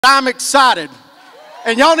I'm excited.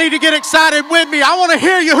 And y'all need to get excited with me. I want to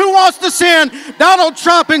hear you. Who wants to send Donald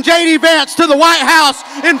Trump and J.D. Vance to the White House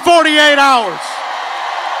in 48 hours?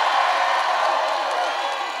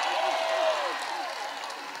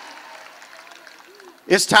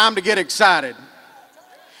 It's time to get excited.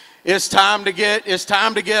 It's time to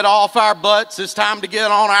get off our butts. It's time to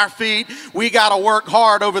get on our feet. We got to work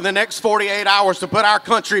hard over the next 48 hours to put our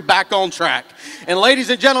country back on track. And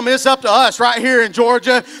ladies and gentlemen, it's up to us right here in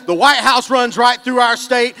Georgia. The White House runs right through our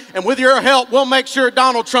state. And with your help, we'll make sure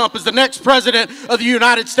Donald Trump is the next president of the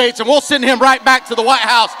United States. And we'll send him right back to the White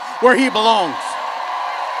House where he belongs.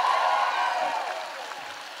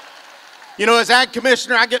 You know, as Ag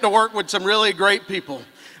Commissioner, I get to work with some really great people.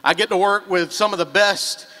 I get to work with some of the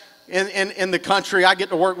best in the country. I get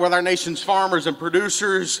to work with our nation's farmers and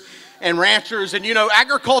producers and ranchers. And you know,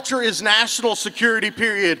 agriculture is national security,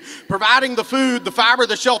 period. Providing the food, the fiber,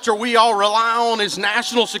 the shelter we all rely on is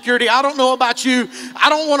national security. I don't know about you. I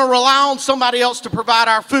don't want to rely on somebody else to provide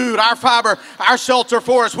our food, our fiber, our shelter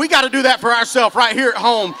for us. We got to do that for ourselves right here at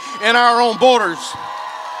home in our own borders.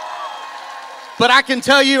 But I can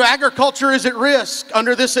tell you, agriculture is at risk.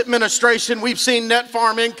 Under this administration, we've seen net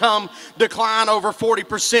farm income decline over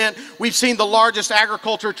 40%. We've seen the largest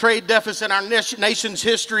agriculture trade deficit in our nation's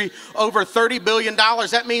history, over $30 billion.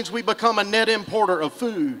 That means we become a net importer of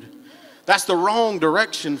food. That's the wrong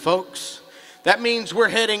direction, folks. That means we're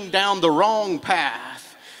heading down the wrong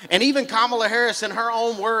path. And even Kamala Harris, in her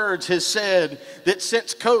own words, has said that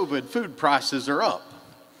since COVID, food prices are up.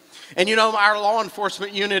 And you know, our law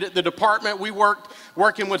enforcement unit at the department, we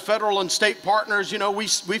working with federal and state partners. You know,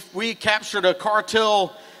 we captured a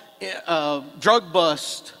cartel drug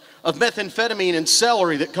bust of methamphetamine and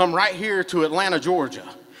celery that come right here to Atlanta, Georgia,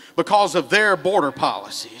 because of their border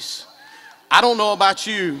policies. I don't know about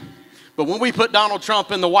you, but when we put Donald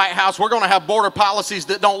Trump in the White House, we're going to have border policies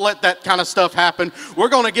that don't let that kind of stuff happen. We're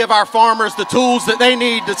going to give our farmers the tools that they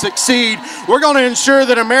need to succeed. We're going to ensure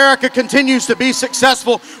that America continues to be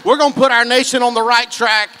successful. We're going to put our nation on the right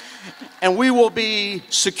track, and we will be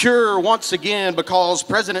secure once again because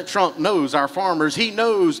President Trump knows our farmers. He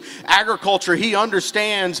knows agriculture. He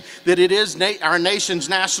understands that it is our nation's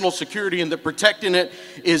national security and that protecting it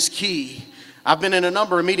is key. I've been in a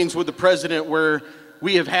number of meetings with the president where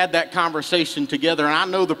we have had that conversation together, and I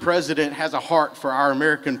know the president has a heart for our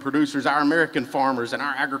American producers, our American farmers, and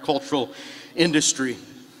our agricultural industry.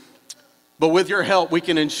 But with your help, we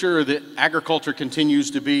can ensure that agriculture continues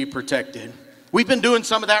to be protected. We've been doing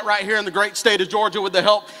some of that right here in the great state of Georgia with the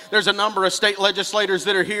help. There's a number of state legislators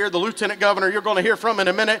that are here. The lieutenant governor you're going to hear from in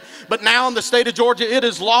a minute. But now in the state of Georgia, it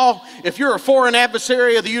is law. If you're a foreign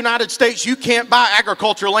adversary of the United States, you can't buy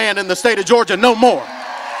agriculture land in the state of Georgia no more.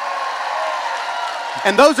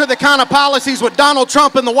 And those are the kind of policies with Donald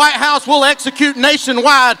Trump in the White House we'll execute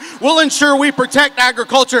nationwide. We'll ensure we protect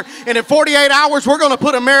agriculture. And in 48 hours, we're going to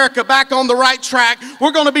put America back on the right track.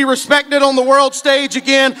 We're going to be respected on the world stage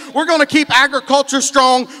again. We're going to keep agriculture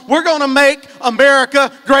strong. We're going to make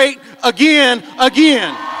America great again.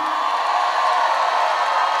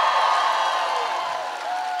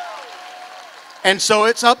 And so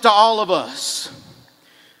it's up to all of us.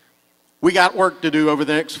 We got work to do over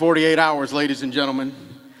the next 48 hours, ladies and gentlemen.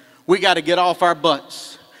 We got to get off our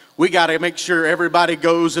butts. We got to make sure everybody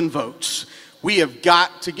goes and votes. We have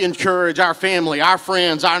got to encourage our family, our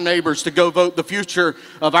friends, our neighbors to go vote. The future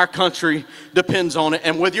of our country depends on it.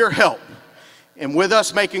 And with your help, and with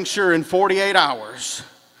us making sure in 48 hours,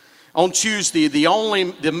 on Tuesday, the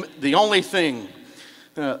only thing,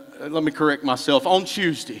 let me correct myself, on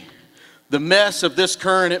Tuesday, the mess of this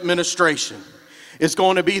current administration is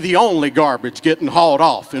going to be the only garbage getting hauled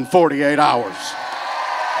off in 48 hours.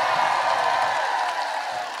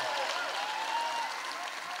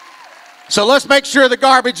 So let's make sure the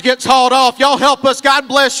garbage gets hauled off. Y'all help us. God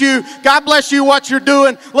bless you. God bless you what you're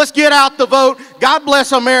doing. Let's get out the vote. God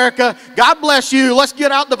bless America. God bless you. Let's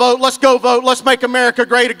get out the vote. Let's go vote. Let's make America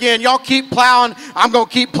great again. Y'all keep plowing. I'm going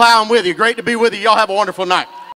to keep plowing with you. Great to be with you. Y'all have a wonderful night.